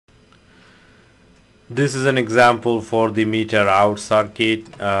This is an example for the meter out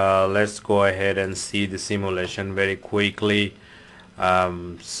circuit. Let's go ahead and see the simulation very quickly.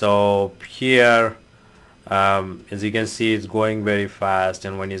 So here, as you can see, it's going very fast,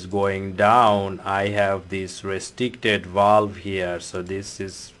 and when it's going down, I have this restricted valve here. So this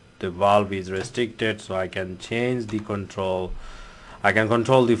is the valve is restricted, so I can change the control. I can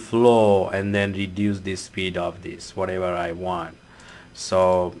control the flow and then reduce the speed of this, whatever I want.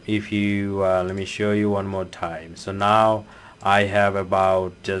 So if you let me show you one more time. So now I have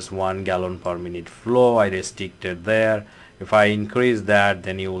about just 1 gallon per minute flow. I restricted there. If I increase that,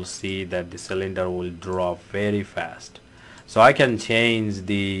 then you will see that the cylinder will drop very fast. So I can change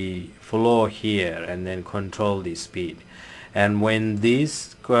the flow here and then control the speed. And when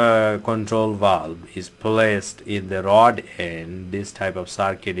this control valve is placed in the rod end, this type of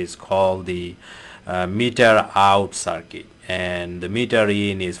circuit is called the meter out circuit, and the meter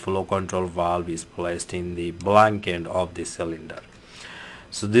in is flow control valve is placed in the blank end of the cylinder.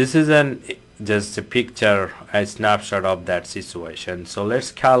 So this is just a picture, a snapshot of that situation. So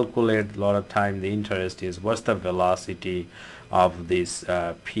let's calculate. A lot of time the interest is what's the velocity of this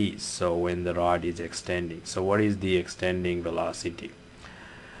piece, so when the rod is extending. So what is the extending velocity?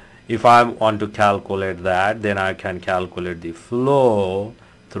 If I want to calculate that, then I can calculate the flow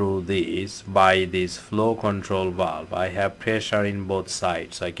through this by this flow control valve. I have pressure in both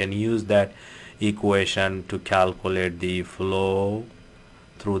sides, so I can use that equation to calculate the flow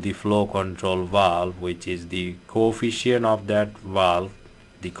through the flow control valve, which is the coefficient of that valve,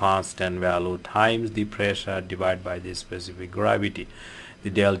 the constant value, times the pressure divided by the specific gravity, the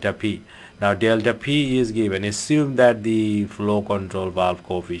delta P. Now delta P is given. Assume that the flow control valve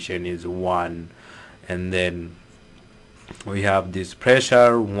coefficient is 1, and then we have this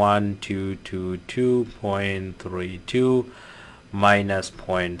pressure 1222.32 minus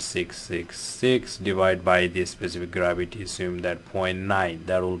 0.666 divided by the specific gravity. Assume that 0.9,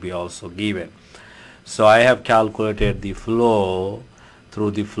 that will be also given. So I have calculated the flow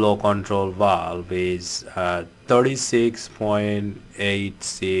through the flow control valve is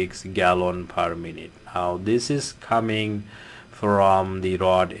 36.86 gallon per minute. Now this is coming from the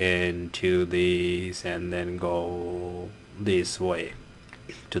rod end to this and then go this way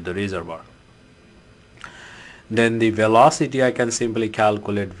to the reservoir. Then the velocity, I can simply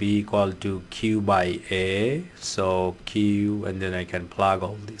calculate V equal to Q by A. So Q, and then I can plug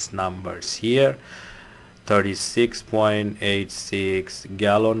all these numbers here. 36.86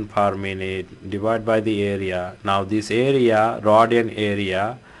 gallon per minute divided by the area. Now this area, rod end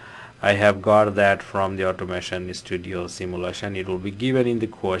area, I have got that from the Automation Studio simulation. It will be given in the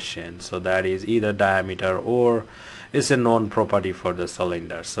question. So that is either diameter or it's a known property for the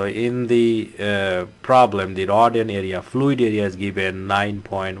cylinder. So in the problem, the rod end area, fluid area is given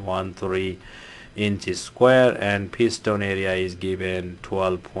 9.13 inches square, and piston area is given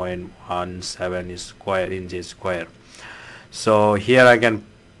 12.17 square inches square. So here I can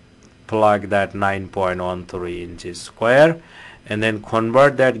plug that 9.13 inches square and then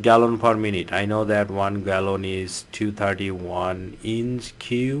convert that gallon per minute. I know that 1 gallon is 231 inch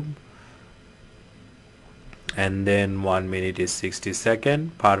cube, and then 1 minute is 60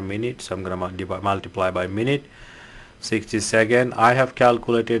 seconds per minute. So I'm going to multiply by minute. 60 seconds. I have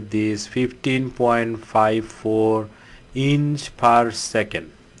calculated this 15.54 inch per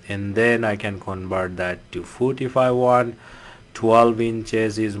second, and then I can convert that to foot if I want. 12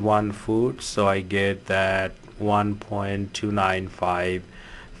 inches is 1 foot, so I get that 1.295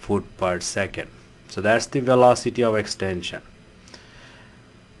 foot per second. So that's the velocity of extension.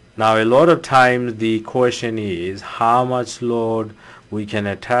 Now a lot of times the question is how much load we can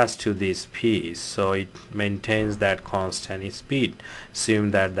attach to this piece so it maintains that constant speed.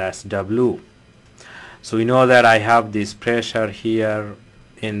 Assume that that's W. So we know that I have this pressure here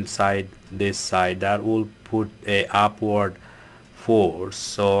inside this side that will put a upward force.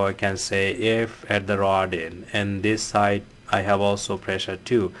 So I can say F at the rod end, and this side I have also pressure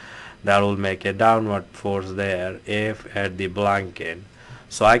too. That will make a downward force there, F at the blank end.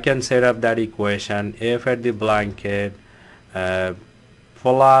 So I can set up that equation, F at the blank end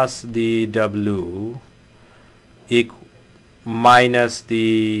plus the W minus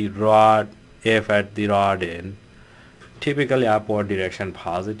the rod F at the rod end, typically upward direction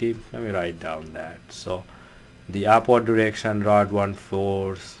positive. Let me write down that. So the upward direction rod 1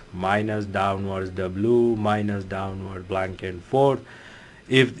 force minus downwards W minus downward blank end force.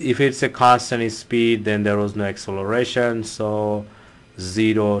 If it's a constant speed, then there was no acceleration, so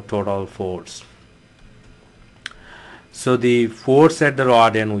 0 total force. So the force at the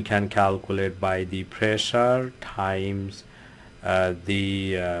rod end we can calculate by the pressure times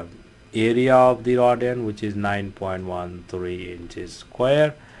the area of the rod end, which is 9.13 inches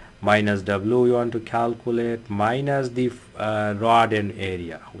square, minus W we want to calculate, minus the rod end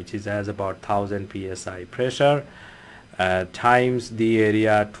area, which is has about 1000 psi pressure, times the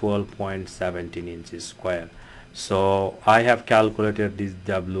area 12.17 inches square. So I have calculated this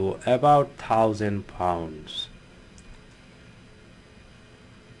W about 1000 pounds.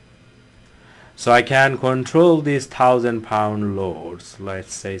 So I can control these 1000-pound loads.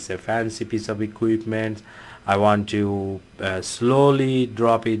 Let's say it's a fancy piece of equipment. I want to slowly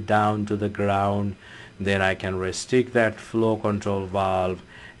drop it down to the ground. Then I can restrict that flow control valve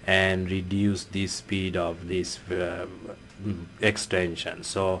and reduce the speed of this extension.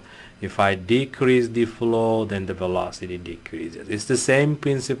 So if I decrease the flow, then the velocity decreases. It's the same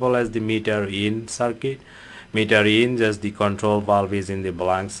principle as the meter in circuit. Meter in, just the control valve is in the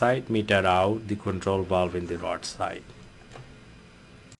blank side. Meter out, the control valve in the rod side.